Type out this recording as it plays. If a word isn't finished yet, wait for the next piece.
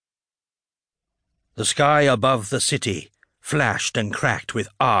The sky above the city flashed and cracked with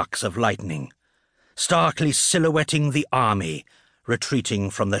arcs of lightning, starkly silhouetting the army retreating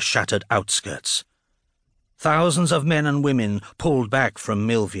from the shattered outskirts. Thousands of men and women pulled back from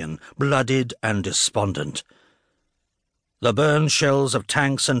Milvian, blooded and despondent. The burned shells of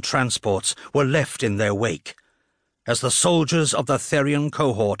tanks and transports were left in their wake, as the soldiers of the Therian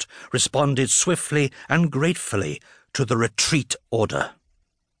cohort responded swiftly and gratefully to the retreat order.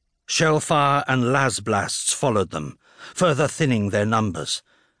 Shellfire and las blasts followed them, further thinning their numbers,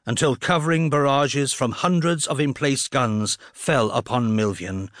 until covering barrages from hundreds of emplaced guns fell upon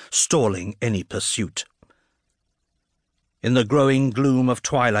Milvian, stalling any pursuit. In the growing gloom of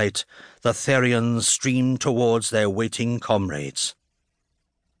twilight, the Therians streamed towards their waiting comrades.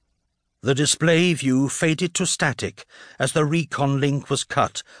 The display view faded to static as the recon link was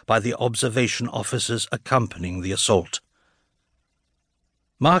cut by the observation officers accompanying the assault.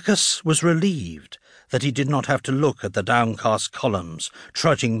 Marcus was relieved that he did not have to look at the downcast columns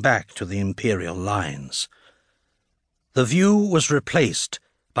trudging back to the Imperial lines. The view was replaced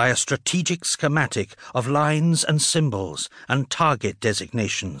by a strategic schematic of lines and symbols and target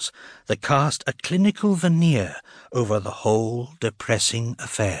designations that cast a clinical veneer over the whole depressing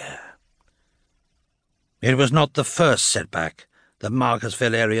affair. It was not the first setback that Marcus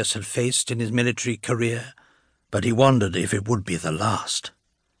Valerius had faced in his military career, but he wondered if it would be the last.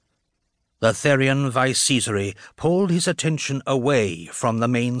 The Therian Vice-Caesare pulled his attention away from the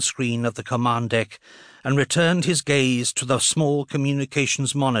main screen of the command deck and returned his gaze to the small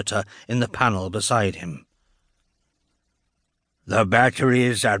communications monitor in the panel beside him. "The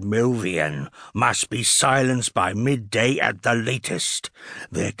batteries at Milvian must be silenced by midday at the latest.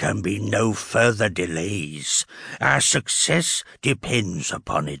 There can be no further delays. Our success depends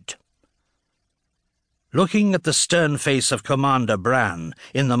upon it." Looking at the stern face of Commander Bran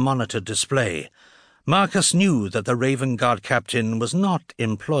in the monitor display, Marcus knew that the Raven Guard captain was not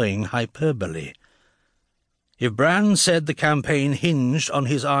employing hyperbole. If Bran said the campaign hinged on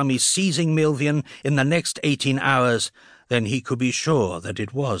his army seizing Milvian in the next 18 hours, then he could be sure that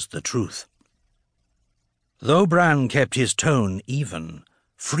it was the truth. Though Bran kept his tone even,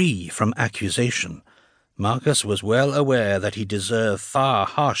 free from accusation, Marcus was well aware that he deserved far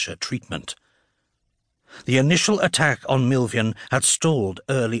harsher treatment. The initial attack on Milvian had stalled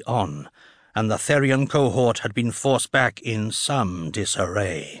early on, and the Therian cohort had been forced back in some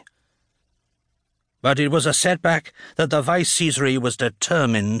disarray. But it was a setback that the Vice-Caesare was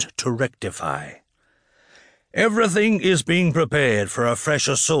determined to rectify. "Everything is being prepared for a fresh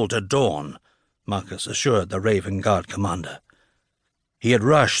assault at dawn," Marcus assured the Raven Guard commander. He had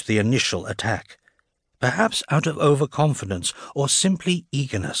rushed the initial attack, perhaps out of overconfidence or simply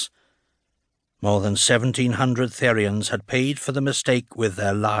eagerness. More than 1,700 Therians had paid for the mistake with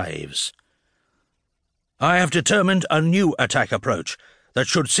their lives. "I have determined a new attack approach that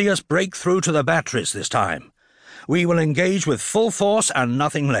should see us break through to the batteries this time. We will engage with full force and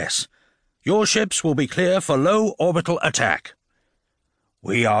nothing less. Your ships will be clear for low orbital attack."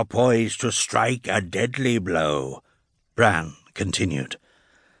 "We are poised to strike a deadly blow," Bran continued,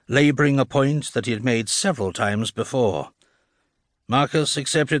 labouring a point that he had made several times before. Marcus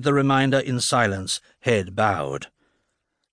accepted the reminder in silence, head bowed.